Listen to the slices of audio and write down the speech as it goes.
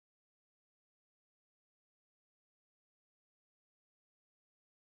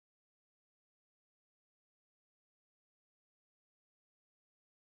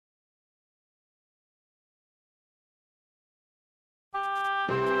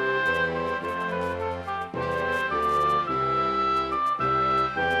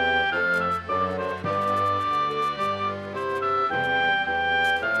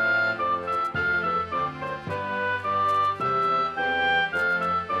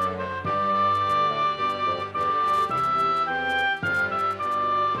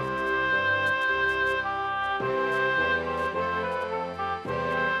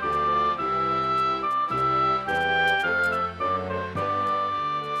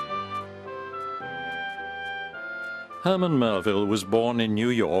Herman Melville was born in New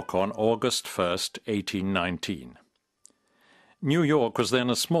York on August 1st, 1819. New York was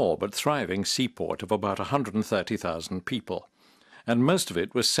then a small but thriving seaport of about 130,000 people, and most of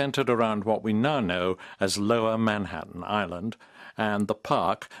it was centered around what we now know as Lower Manhattan Island and the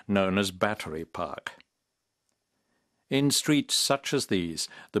park known as Battery Park. In streets such as these,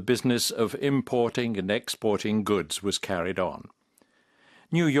 the business of importing and exporting goods was carried on.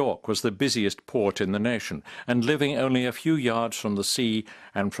 New York was the busiest port in the nation, and living only a few yards from the sea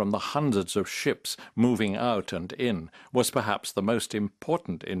and from the hundreds of ships moving out and in, was perhaps the most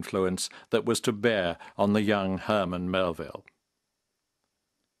important influence that was to bear on the young Herman Melville.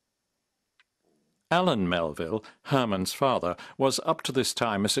 Alan Melville, Herman's father, was up to this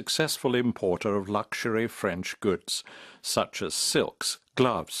time a successful importer of luxury French goods, such as silks,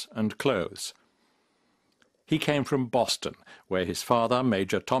 gloves, and clothes. He came from Boston, where his father,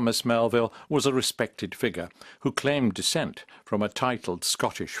 Major Thomas Melville, was a respected figure, who claimed descent from a titled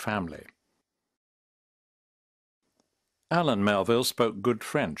Scottish family. Alan Melville spoke good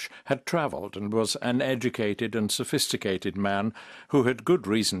French, had travelled, and was an educated and sophisticated man who had good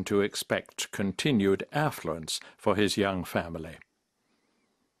reason to expect continued affluence for his young family.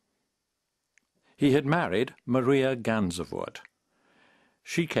 He had married Maria Gansevoort.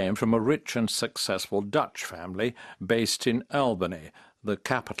 She came from a rich and successful Dutch family based in Albany, the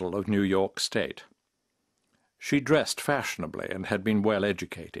capital of New York State. She dressed fashionably and had been well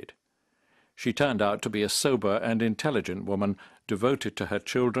educated. She turned out to be a sober and intelligent woman, devoted to her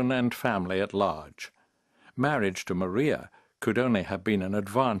children and family at large. Marriage to Maria could only have been an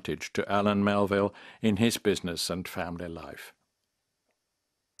advantage to Alan Melville in his business and family life.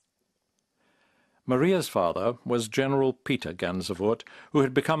 Maria's father was General Peter Gansevoort, who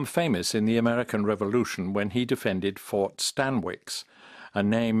had become famous in the American Revolution when he defended Fort Stanwix, a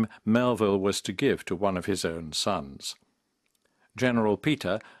name Melville was to give to one of his own sons. General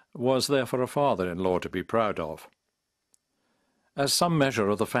Peter was therefore a father-in-law to be proud of. As some measure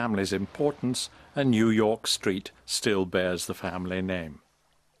of the family's importance, a New York street still bears the family name.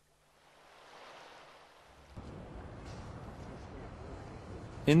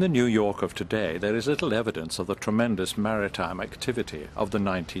 In the New York of today, there is little evidence of the tremendous maritime activity of the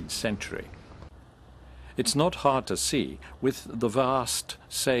 19th century. It's not hard to see, with the vast,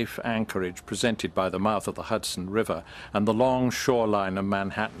 safe anchorage presented by the mouth of the Hudson River and the long shoreline of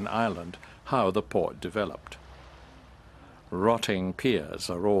Manhattan Island, how the port developed. Rotting piers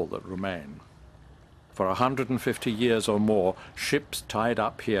are all that remain. For 150 years or more, ships tied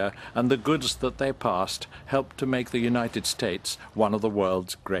up here and the goods that they passed helped to make the United States one of the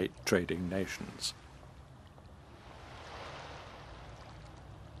world's great trading nations.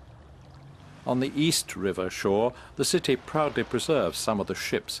 On the East River shore, the city proudly preserves some of the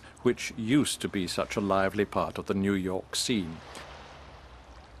ships which used to be such a lively part of the New York scene.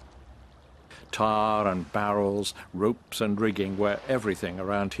 Tar and barrels, ropes and rigging were everything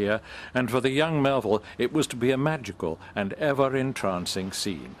around here, and for the young Melville it was to be a magical and ever-entrancing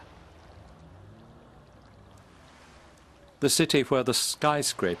scene. The city where the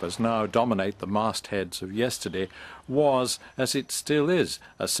skyscrapers now dominate the mastheads of yesterday was, as it still is,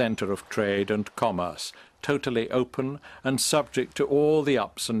 a centre of trade and commerce, totally open and subject to all the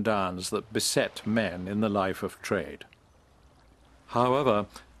ups and downs that beset men in the life of trade. However,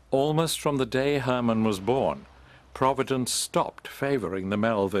 almost from the day Herman was born, Providence stopped favouring the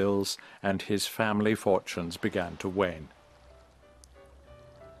Melvilles, and his family fortunes began to wane.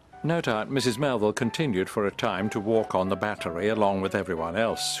 No doubt Mrs. Melville continued for a time to walk on the Battery along with everyone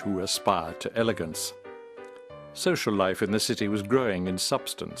else who aspired to elegance. Social life in the city was growing in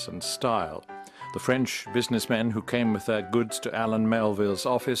substance and style. The French businessmen who came with their goods to Alan Melville's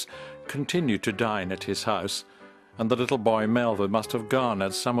office continued to dine at his house, and the little boy Melville must have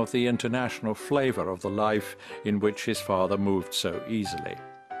garnered some of the international flavour of the life in which his father moved so easily.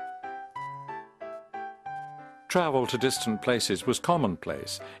 Travel to distant places was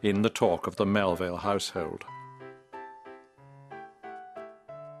commonplace in the talk of the Melville household.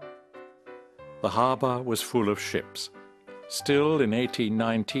 The harbour was full of ships. Still in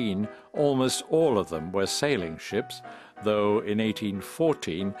 1819, almost all of them were sailing ships, though in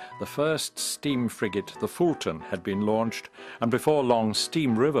 1814 the first steam frigate, the Fulton, had been launched, and before long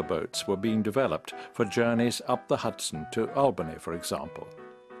steam riverboats were being developed for journeys up the Hudson to Albany, for example.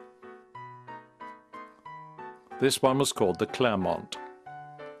 This one was called the Clermont.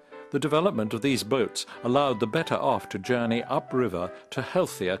 The development of these boats allowed the better off to journey upriver to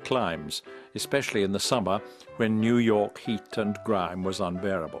healthier climes, especially in the summer when New York heat and grime was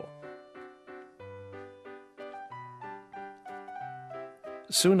unbearable.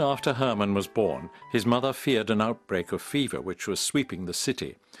 Soon after Herman was born, his mother feared an outbreak of fever which was sweeping the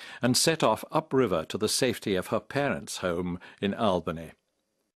city, and set off upriver to the safety of her parents' home in Albany.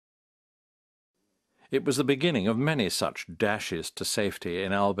 It was the beginning of many such dashes to safety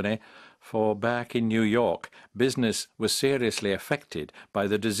in Albany, for back in New York, business was seriously affected by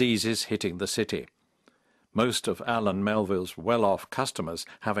the diseases hitting the city, most of Herman Melville's well-off customers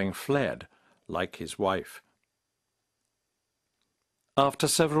having fled, like his wife. After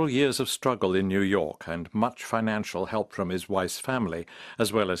several years of struggle in New York and much financial help from his wife's family,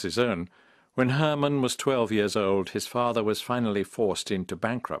 as well as his own, when Herman was 12 years old, his father was finally forced into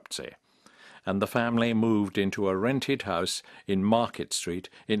bankruptcy, and the family moved into a rented house in Market Street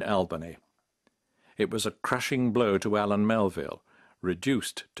in Albany. It was a crushing blow to Herman Melville,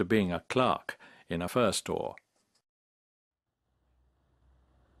 reduced to being a clerk in a fur store.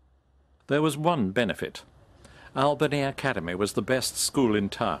 There was one benefit. Albany Academy was the best school in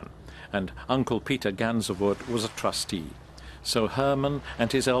town, and Uncle Peter Gansevoort was a trustee. So Herman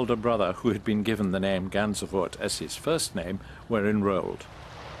and his elder brother, who had been given the name Gansevoort as his first name, were enrolled.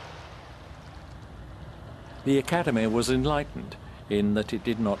 The academy was enlightened in that it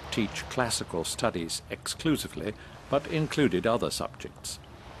did not teach classical studies exclusively, but included other subjects.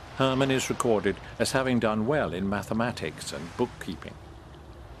 Herman is recorded as having done well in mathematics and bookkeeping.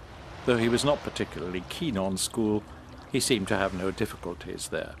 Though he was not particularly keen on school, he seemed to have no difficulties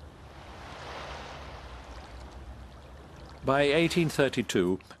there. By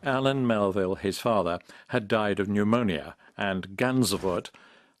 1832, Herman Melville, his father, had died of pneumonia, and Gansevoort,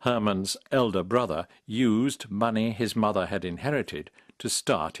 Herman's elder brother, used money his mother had inherited to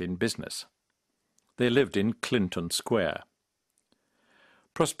start in business. They lived in Clinton Square.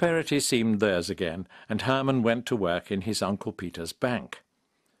 Prosperity seemed theirs again, and Herman went to work in his Uncle Peter's bank.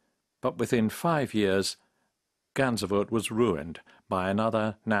 But within 5 years, Gansevoort was ruined by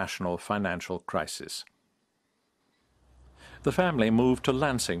another national financial crisis. The family moved to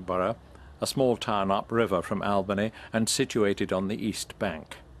Lansing-borough, a small town upriver from Albany and situated on the east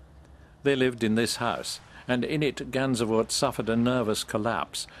bank. They lived in this house, and in it Gansevoort suffered a nervous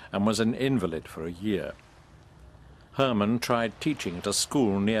collapse and was an invalid for a year. Herman tried teaching at a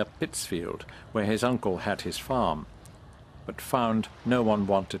school near Pittsfield, where his uncle had his farm, but found no one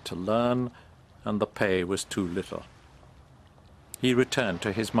wanted to learn, and the pay was too little. He returned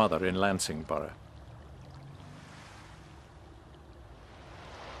to his mother in Lansing-borough.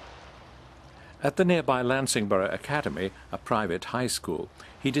 At the nearby Lansing-borough Academy, a private high school,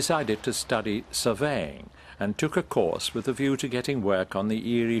 he decided to study surveying and took a course with a view to getting work on the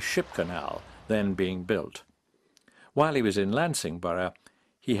Erie Ship Canal, then being built. While he was in Lansing-borough,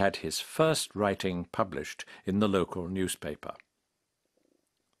 he had his first writing published in the local newspaper.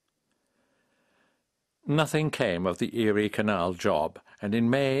 Nothing came of the Erie Canal job, and in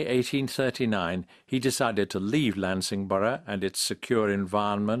May 1839 he decided to leave Lansing-borough and its secure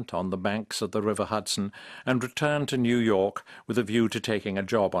environment on the banks of the River Hudson and return to New York with a view to taking a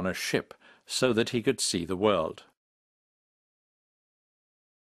job on a ship so that he could see the world.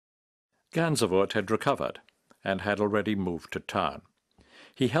 Gansevoort had recovered and had already moved to town.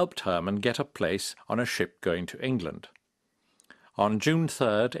 He helped Herman get a place on a ship going to England. On June 3,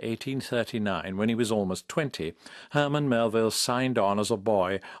 1839, when he was almost 20, Herman Melville signed on as a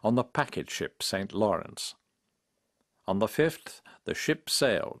boy on the packet ship St. Lawrence. On the 5th, the ship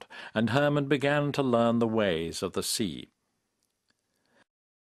sailed, and Herman began to learn the ways of the sea.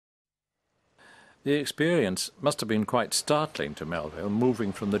 The experience must have been quite startling to Melville,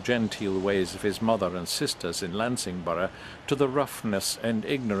 moving from the genteel ways of his mother and sisters in Lansing-borough to the roughness and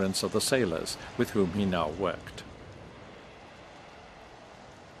ignorance of the sailors with whom he now worked.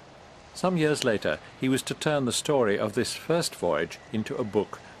 Some years later, he was to turn the story of this first voyage into a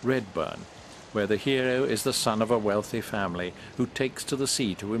book, Redburn, where the hero is the son of a wealthy family who takes to the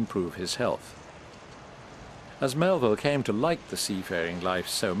sea to improve his health. As Melville came to like the seafaring life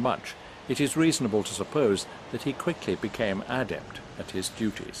so much, it is reasonable to suppose that he quickly became adept at his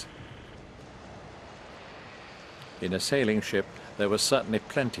duties. In a sailing ship, there was certainly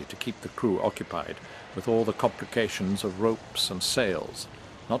plenty to keep the crew occupied, with all the complications of ropes and sails,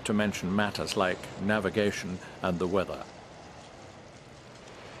 not to mention matters like navigation and the weather.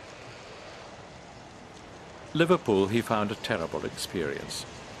 Liverpool he found a terrible experience.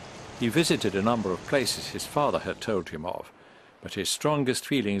 He visited a number of places his father had told him of, but his strongest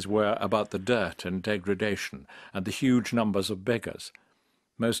feelings were about the dirt and degradation and the huge numbers of beggars,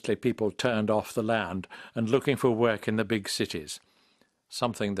 mostly people turned off the land and looking for work in the big cities,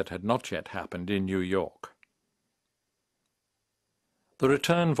 something that had not yet happened in New York. The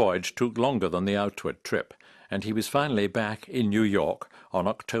return voyage took longer than the outward trip, and he was finally back in New York on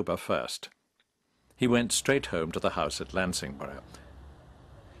October 1st. He went straight home to the house at Lansingburgh.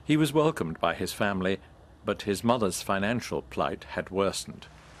 He was welcomed by his family, but his mother's financial plight had worsened.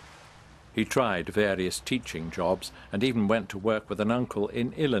 He tried various teaching jobs and even went to work with an uncle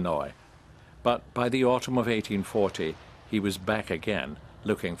in Illinois, but by the autumn of 1840 he was back again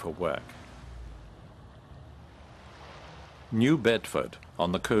looking for work. New Bedford,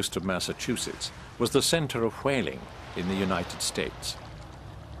 on the coast of Massachusetts, was the center of whaling in the United States.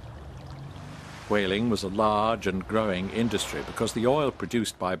 Whaling was a large and growing industry because the oil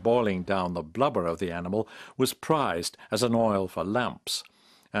produced by boiling down the blubber of the animal was prized as an oil for lamps,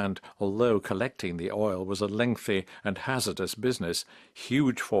 and although collecting the oil was a lengthy and hazardous business,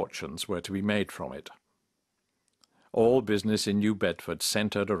 huge fortunes were to be made from it. All business in New Bedford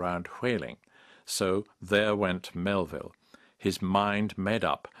centered around whaling, so there went Melville, his mind made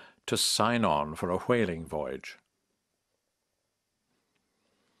up to sign on for a whaling voyage.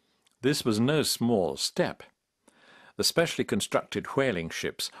 This was no small step. The specially constructed whaling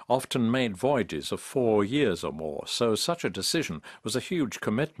ships often made voyages of 4 years or more, so such a decision was a huge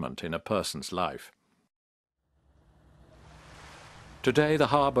commitment in a person's life. Today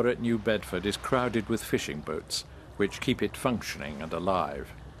the harbour at New Bedford is crowded with fishing boats, which keep it functioning and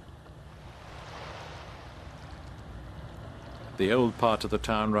alive. The old part of the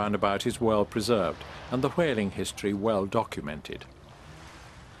town roundabout is well preserved, and the whaling history well documented.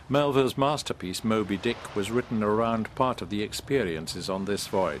 Melville's masterpiece, Moby Dick, was written around part of the experiences on this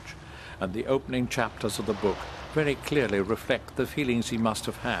voyage, and the opening chapters of the book very clearly reflect the feelings he must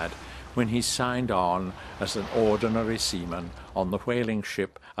have had when he signed on as an ordinary seaman on the whaling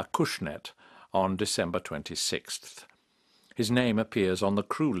ship Acushnet on December 26th. His name appears on the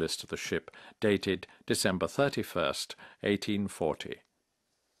crew list of the ship, dated December 31st, 1840.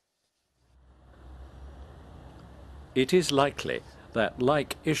 It is likely that,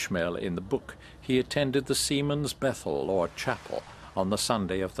 like Ishmael in the book, he attended the Seaman's Bethel or chapel on the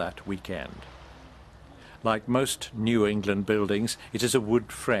Sunday of that weekend. Like most New England buildings, it is a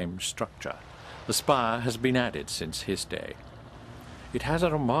wood-framed structure. The spire has been added since his day. It has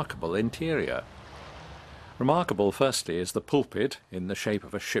a remarkable interior. Remarkable, firstly, is the pulpit, in the shape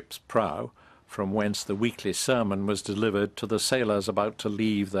of a ship's prow, from whence the weekly sermon was delivered to the sailors about to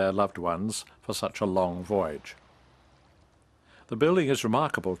leave their loved ones for such a long voyage. The building is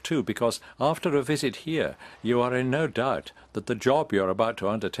remarkable, too, because after a visit here you are in no doubt that the job you are about to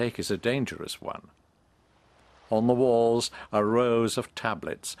undertake is a dangerous one. On the walls are rows of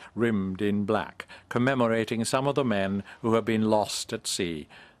tablets rimmed in black, commemorating some of the men who have been lost at sea,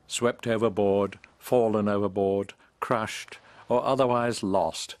 swept overboard, fallen overboard, crushed, or otherwise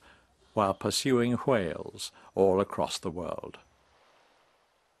lost, while pursuing whales all across the world.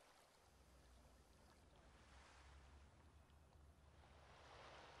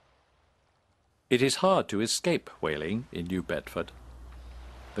 It is hard to escape whaling in New Bedford.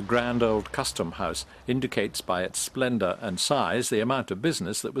 The grand old custom house indicates by its splendour and size the amount of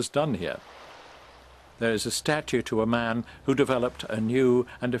business that was done here. There is a statue to a man who developed a new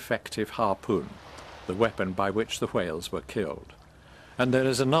and effective harpoon, the weapon by which the whales were killed. And there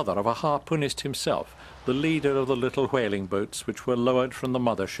is another of a harpoonist himself, the leader of the little whaling boats which were lowered from the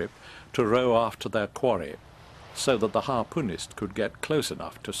mothership to row after their quarry, so that the harpoonist could get close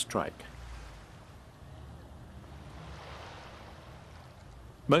enough to strike.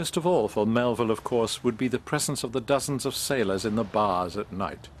 Most of all for Melville, of course, would be the presence of the dozens of sailors in the bars at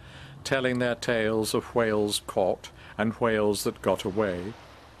night, telling their tales of whales caught and whales that got away,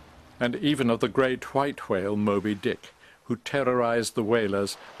 and even of the great white whale Moby Dick, who terrorized the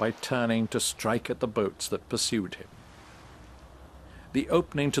whalers by turning to strike at the boats that pursued him. The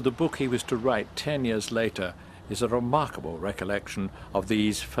opening to the book he was to write 10 years later is a remarkable recollection of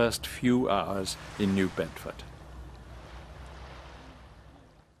these first few hours in New Bedford.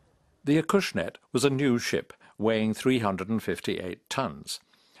 The Acushnet was a new ship weighing 358 tons.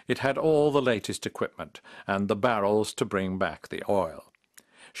 It had all the latest equipment and the barrels to bring back the oil.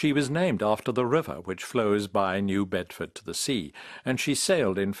 She was named after the river which flows by New Bedford to the sea, and she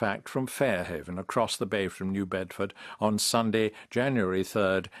sailed, in fact, from Fairhaven across the bay from New Bedford on Sunday, January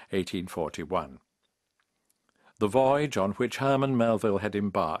 3rd, 1841. The voyage on which Herman Melville had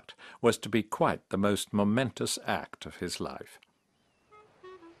embarked was to be quite the most momentous act of his life.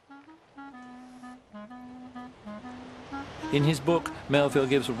 In his book, Melville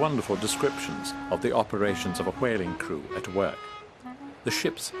gives wonderful descriptions of the operations of a whaling crew at work. The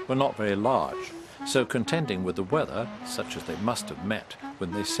ships were not very large, so contending with the weather, such as they must have met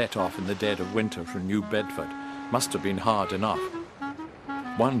when they set off in the dead of winter from New Bedford, must have been hard enough.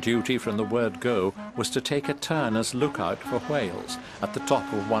 One duty from the word go was to take a turn as lookout for whales at the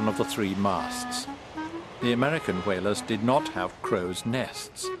top of one of the 3 masts. The American whalers did not have crow's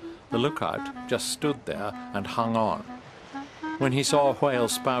nests. The lookout just stood there and hung on. When he saw a whale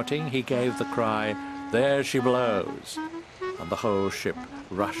spouting, he gave the cry, "There she blows!" and the whole ship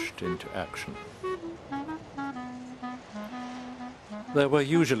rushed into action. There were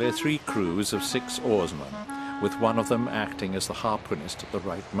usually 3 crews of 6 oarsmen, with one of them acting as the harpoonist at the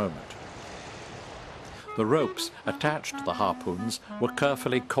right moment. The ropes attached to the harpoons were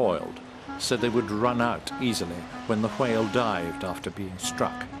carefully coiled, so they would run out easily when the whale dived after being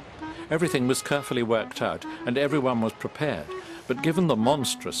struck. Everything was carefully worked out, and everyone was prepared, but given the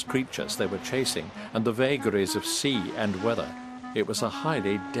monstrous creatures they were chasing and the vagaries of sea and weather, it was a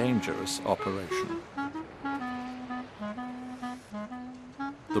highly dangerous operation.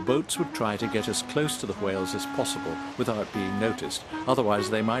 The boats would try to get as close to the whales as possible without being noticed, otherwise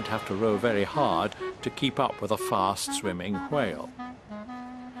they might have to row very hard to keep up with a fast-swimming whale.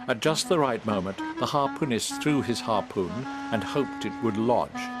 At just the right moment, the harpoonist threw his harpoon and hoped it would lodge,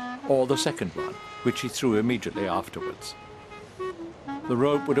 or the second one, which he threw immediately afterwards. The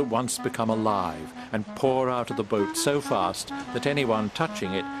rope would at once become alive and pour out of the boat so fast that anyone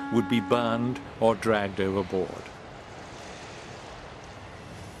touching it would be burned or dragged overboard.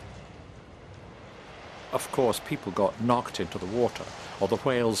 Of course, people got knocked into the water, or the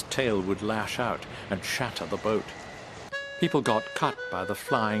whale's tail would lash out and shatter the boat. People got cut by the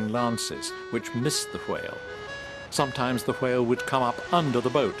flying lances, which missed the whale. Sometimes the whale would come up under the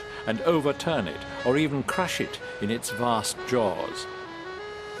boat and overturn it, or even crush it in its vast jaws.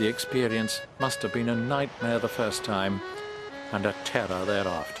 The experience must have been a nightmare the first time, and a terror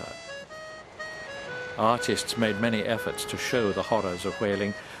thereafter. Artists made many efforts to show the horrors of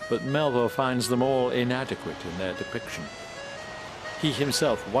whaling, but Melville finds them all inadequate in their depiction. He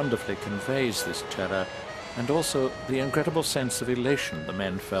himself wonderfully conveys this terror, and also the incredible sense of elation the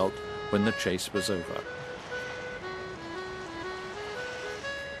men felt when the chase was over.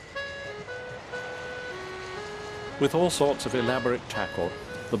 With all sorts of elaborate tackle,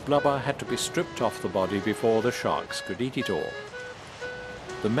 the blubber had to be stripped off the body before the sharks could eat it all.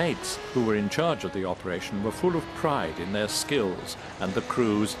 The mates who were in charge of the operation were full of pride in their skills, and the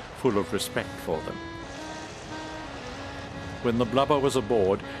crews full of respect for them. When the blubber was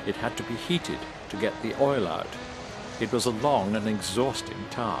aboard, it had to be heated to get the oil out. It was a long and exhausting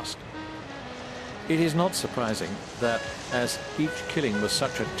task. It is not surprising that, as each killing was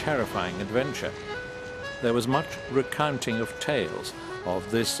such a terrifying adventure, there was much recounting of tales of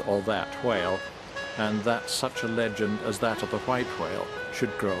this or that whale, and that such a legend as that of the white whale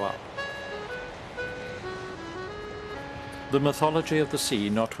should grow up. The mythology of the sea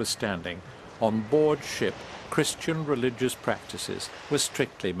notwithstanding, on board ship Christian religious practices were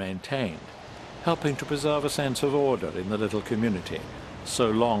strictly maintained, helping to preserve a sense of order in the little community,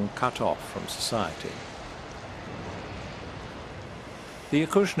 so long cut off from society. The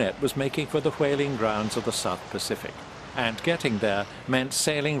Acushnet was making for the whaling grounds of the South Pacific, and getting there meant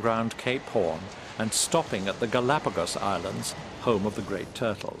sailing round Cape Horn and stopping at the Galapagos Islands, home of the great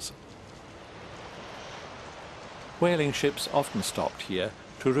turtles. Whaling ships often stopped here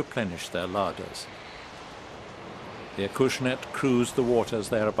to replenish their larders. The Acushnet cruised the waters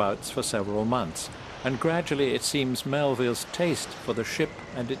thereabouts for several months, and gradually it seems Melville's taste for the ship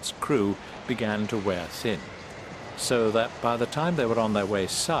and its crew began to wear thin, so that by the time they were on their way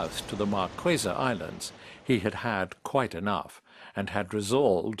south to the Marquesa Islands, he had had quite enough, and had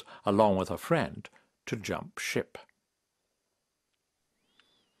resolved, along with a friend, to jump ship.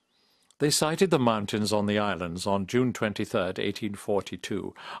 They sighted the mountains on the islands on June 23rd,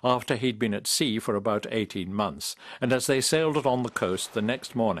 1842, after he'd been at sea for about 18 months, and as they sailed along the coast the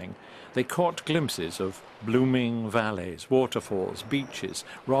next morning, they caught glimpses of blooming valleys, waterfalls, beaches,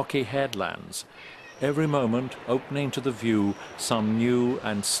 rocky headlands, every moment opening to the view some new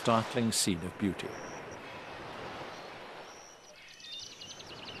and startling scene of beauty.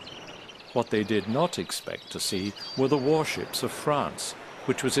 What they did not expect to see were the warships of France,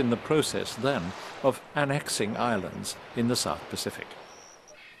 which was in the process then of annexing islands in the South Pacific.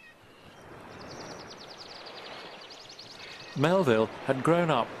 Melville had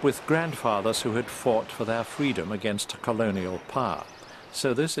grown up with grandfathers who had fought for their freedom against a colonial power,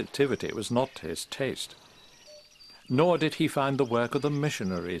 so this activity was not to his taste. Nor did he find the work of the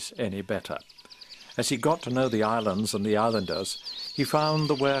missionaries any better. As he got to know the islands and the islanders, he found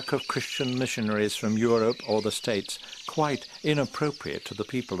the work of Christian missionaries from Europe or the States quite inappropriate to the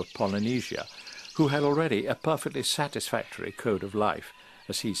people of Polynesia, who had already a perfectly satisfactory code of life,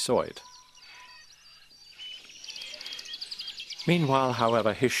 as he saw it. Meanwhile,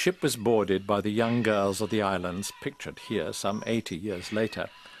 however, his ship was boarded by the young girls of the islands, pictured here some 80 years later,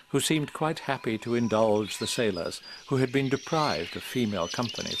 who seemed quite happy to indulge the sailors who had been deprived of female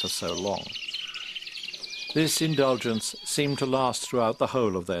company for so long. This indulgence seemed to last throughout the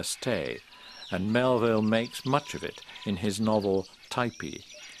whole of their stay, and Melville makes much of it in his novel Typee,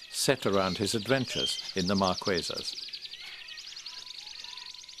 set around his adventures in the Marquesas.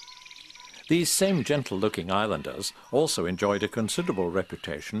 These same gentle-looking islanders also enjoyed a considerable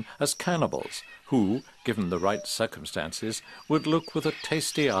reputation as cannibals, who, given the right circumstances, would look with a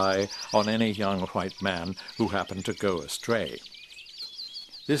tasty eye on any young white man who happened to go astray.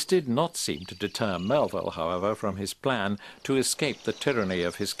 This did not seem to deter Melville, however, from his plan to escape the tyranny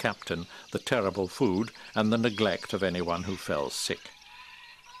of his captain, the terrible food, and the neglect of anyone who fell sick.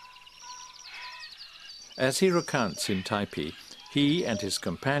 As he recounts in Typee, he and his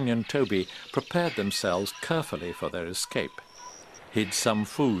companion Toby prepared themselves carefully for their escape, hid some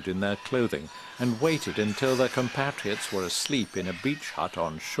food in their clothing, and waited until their compatriots were asleep in a beach hut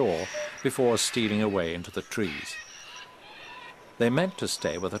on shore before stealing away into the trees. They meant to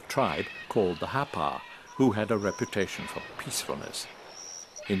stay with a tribe called the Hapa, who had a reputation for peacefulness.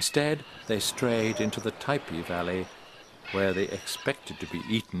 Instead, they strayed into the Typee Valley, where they expected to be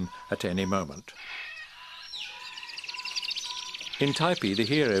eaten at any moment. In Typee, the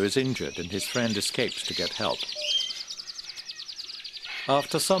hero is injured and his friend escapes to get help.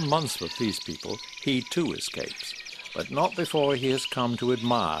 After some months with these people, he too escapes, but not before he has come to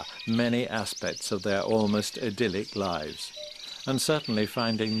admire many aspects of their almost idyllic lives, and certainly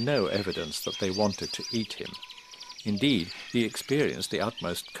finding no evidence that they wanted to eat him. Indeed, he experienced the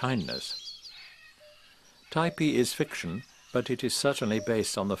utmost kindness. Typee is fiction, but it is certainly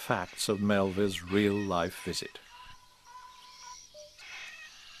based on the facts of Melville's real-life visit.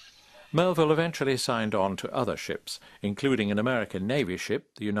 Melville eventually signed on to other ships, including an American Navy ship,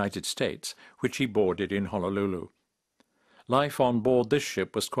 the United States, which he boarded in Honolulu. Life on board this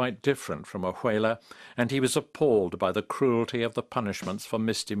ship was quite different from a whaler, and he was appalled by the cruelty of the punishments for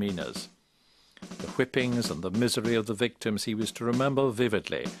misdemeanors. The whippings and the misery of the victims he was to remember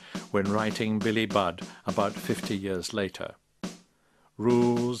vividly when writing Billy Budd about 50 years later.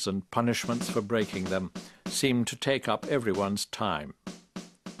 Rules and punishments for breaking them seemed to take up everyone's time.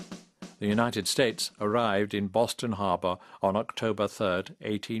 The United States arrived in Boston Harbor on October 3,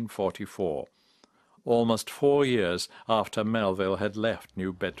 1844, almost 4 years after Melville had left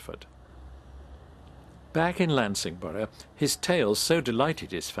New Bedford. Back in Lansing-borough, his tales so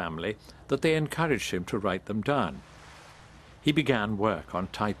delighted his family that they encouraged him to write them down. He began work on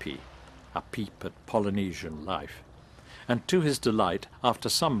Typee, a peep at Polynesian life, and to his delight, after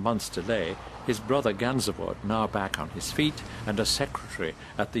some months' delay, his brother Gansevoort, now back on his feet and a secretary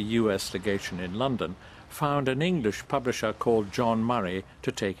at the U.S. legation in London, found an English publisher called John Murray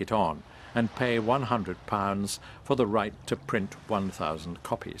to take it on and pay £100 for the right to print 1,000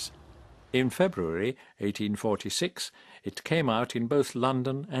 copies. In February 1846, it came out in both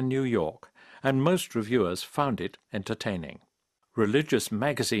London and New York, and most reviewers found it entertaining. Religious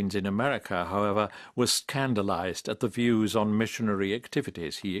magazines in America, however, were scandalized at the views on missionary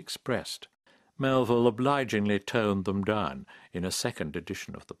activities he expressed. Melville obligingly toned them down in a second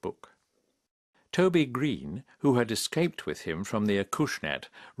edition of the book. Toby Green, who had escaped with him from the Acushnet,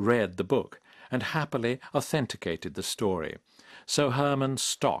 read the book and happily authenticated the story. So Herman's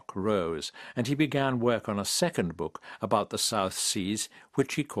stock rose, and he began work on a second book about the South Seas,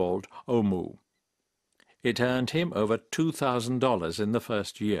 which he called Omu. It earned him over $2,000 in the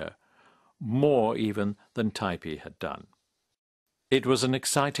first year, more even than Typee had done. It was an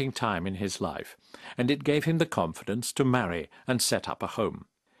exciting time in his life, and it gave him the confidence to marry and set up a home.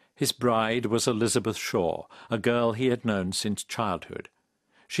 His bride was Elizabeth Shaw, a girl he had known since childhood.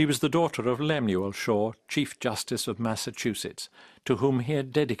 She was the daughter of Lemuel Shaw, Chief Justice of Massachusetts, to whom he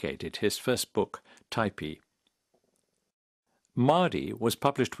had dedicated his first book, Typee. Mardi was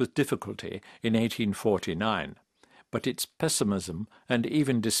published with difficulty in 1849, but its pessimism and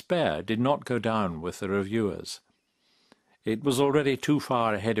even despair did not go down with the reviewers. It was already too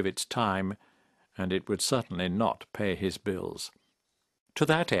far ahead of its time, and it would certainly not pay his bills. To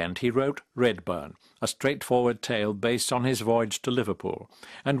that end he wrote Redburn, a straightforward tale based on his voyage to Liverpool,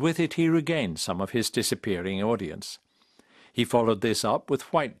 and with it he regained some of his disappearing audience. He followed this up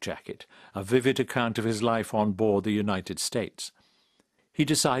with Whitejacket, a vivid account of his life on board the United States. He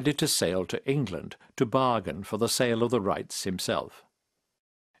decided to sail to England to bargain for the sale of the rights himself.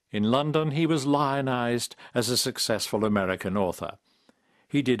 In London he was lionized as a successful American author.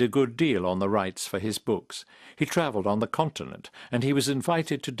 He did a good deal on the rights for his books. He travelled on the continent, and he was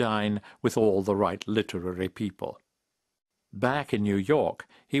invited to dine with all the right literary people. Back in New York,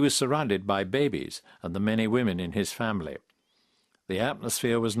 he was surrounded by babies and the many women in his family. The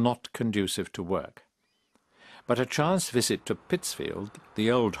atmosphere was not conducive to work. But a chance visit to Pittsfield,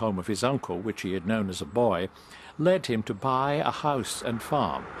 the old home of his uncle, which he had known as a boy, led him to buy a house and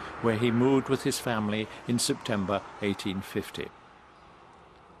farm, where he moved with his family in September 1850.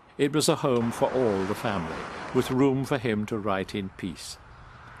 It was a home for all the family, with room for him to write in peace.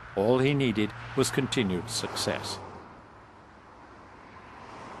 All he needed was continued success.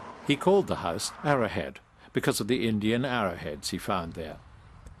 He called the house Arrowhead, because of the Indian arrowheads he found there.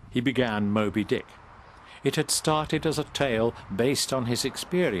 He began Moby Dick. It had started as a tale based on his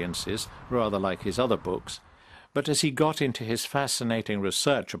experiences, rather like his other books, but as he got into his fascinating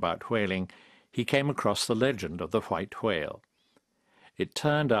research about whaling, he came across the legend of the white whale. It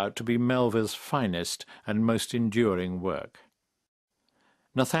turned out to be Melville's finest and most enduring work.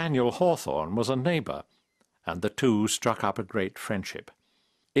 Nathaniel Hawthorne was a neighbour, and the two struck up a great friendship.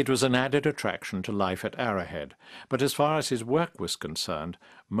 It was an added attraction to life at Arrowhead, but as far as his work was concerned,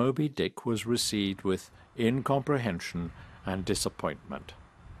 Moby Dick was received with incomprehension and disappointment.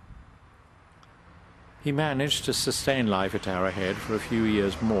 He managed to sustain life at Arrowhead for a few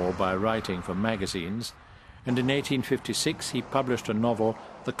years more by writing for magazines, and in 1856 he published a novel,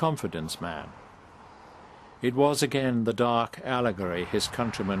 The Confidence Man. It was again the dark allegory his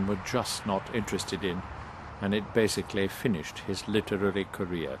countrymen were just not interested in, and it basically finished his literary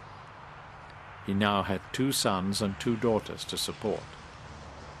career. He now had 2 sons and 2 daughters to support.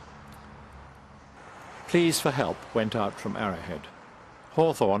 Pleas for help went out from Arrowhead.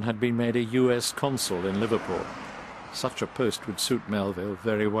 Hawthorne had been made a U.S. consul in Liverpool. Such a post would suit Melville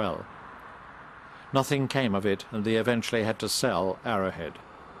very well. Nothing came of it, and they eventually had to sell Arrowhead.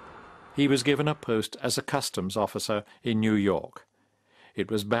 He was given a post as a customs officer in New York. It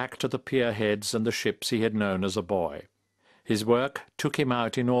was back to the pierheads and the ships he had known as a boy. His work took him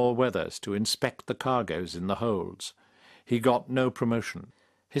out in all weathers to inspect the cargoes in the holds. He got no promotion.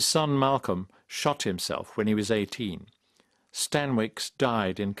 His son Malcolm shot himself when he was 18. Stanwix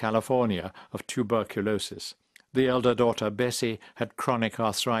died in California of tuberculosis. The elder daughter Bessie had chronic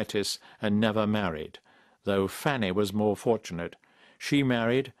arthritis and never married, though Fanny was more fortunate. She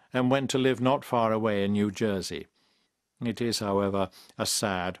married and went to live not far away in New Jersey. It is, however, a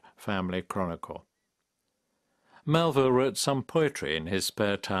sad family chronicle. Melville wrote some poetry in his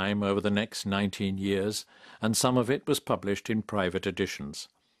spare time over the next 19 years, and some of it was published in private editions.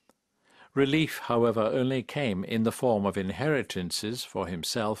 Relief, however, only came in the form of inheritances for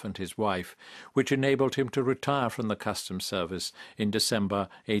himself and his wife, which enabled him to retire from the customs service in December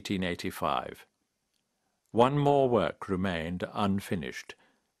 1885. One more work remained unfinished,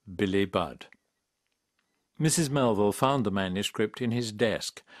 Billy Budd. Mrs. Melville found the manuscript in his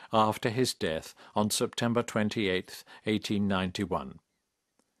desk after his death on September 28, 1891.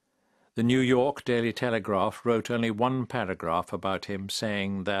 The New York Daily Telegraph wrote only one paragraph about him,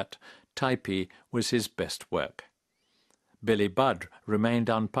 saying that Typee was his best work. Billy Budd remained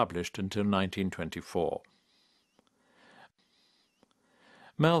unpublished until 1924.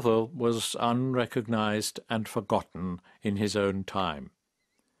 Melville was unrecognized and forgotten in his own time.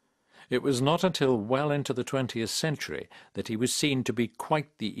 It was not until well into the 20th century that he was seen to be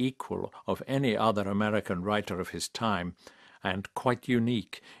quite the equal of any other American writer of his time, and quite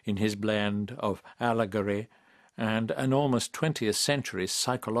unique in his blend of allegory and an almost 20th century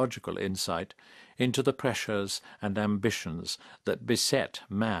psychological insight into the pressures and ambitions that beset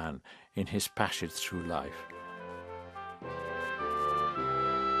man in his passage through life.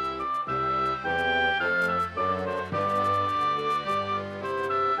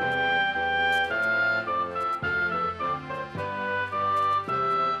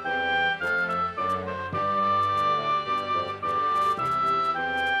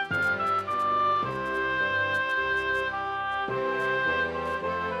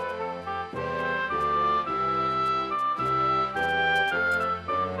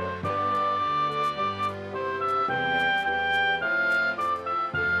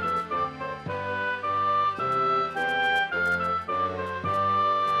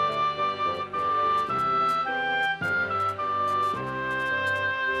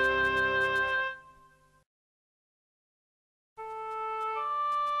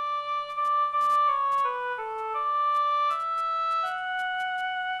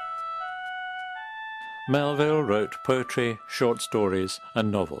 Melville wrote poetry, short stories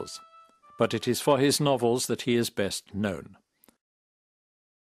and novels, but it is for his novels that he is best known.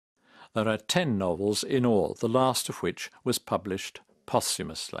 There are 10 novels in all, the last of which was published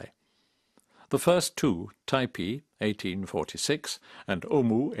posthumously. The first two, Taipi, 1846, and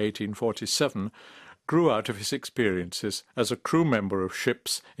Omu, 1847, grew out of his experiences as a crew member of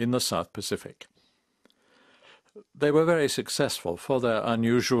ships in the South Pacific. They were very successful for their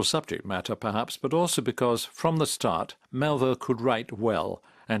unusual subject matter, perhaps, but also because, from the start, Melville could write well,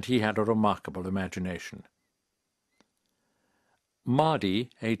 and he had a remarkable imagination. Mardi,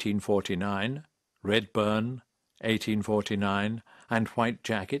 1849, Redburn, 1849, and White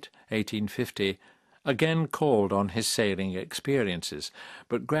Jacket, 1850, again called on his sailing experiences,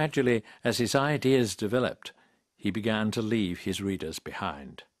 but gradually, as his ideas developed, he began to leave his readers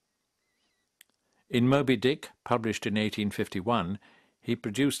behind. In Moby Dick, published in 1851, he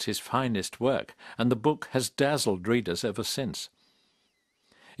produced his finest work, and the book has dazzled readers ever since.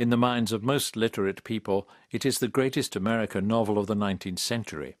 In the minds of most literate people, it is the greatest American novel of the 19th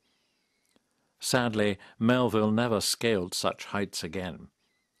century. Sadly, Melville never scaled such heights again.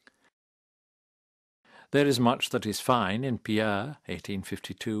 There is much that is fine in Pierre,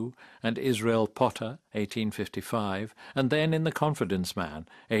 1852, and Israel Potter, 1855, and then in The Confidence Man,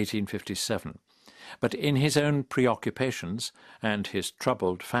 1857. But in his own preoccupations and his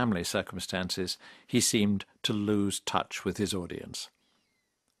troubled family circumstances, he seemed to lose touch with his audience.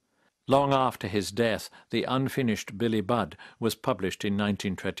 Long after his death, the unfinished Billy Budd was published in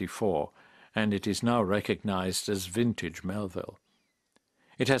 1924, and it is now recognized as vintage Melville.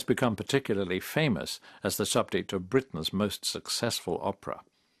 It has become particularly famous as the subject of Britain's most successful opera.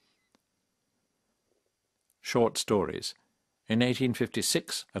 Short stories. In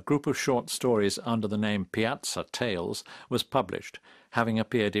 1856, a group of short stories under the name Piazza Tales was published, having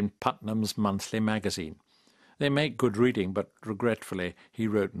appeared in Putnam's monthly magazine. They make good reading, but regretfully he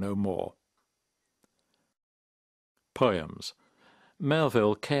wrote no more. Poems.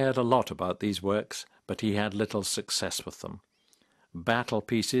 Melville cared a lot about these works, but he had little success with them. Battle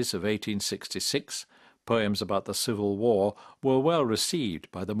Pieces of 1866, poems about the Civil War, were well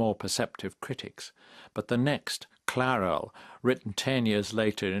received by the more perceptive critics, but the next, Clarel, written 10 years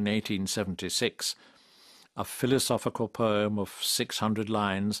later in 1876, a philosophical poem of 600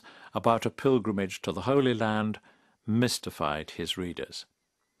 lines about a pilgrimage to the Holy Land, mystified his readers.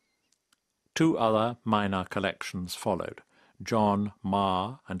 Two other minor collections followed, John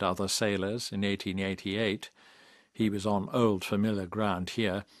Marr and Other Sailors in 1888, he was on old familiar ground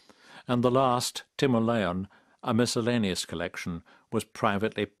here, and the last, Timoleon, a miscellaneous collection, was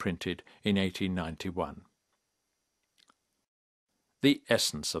privately printed in 1891. The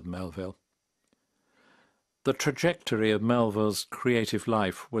essence of Melville. The trajectory of Melville's creative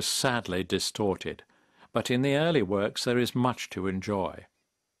life was sadly distorted, but in the early works there is much to enjoy.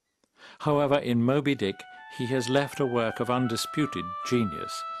 However, in Moby Dick he has left a work of undisputed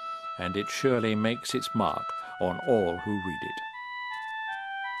genius, and it surely makes its mark on all who read it.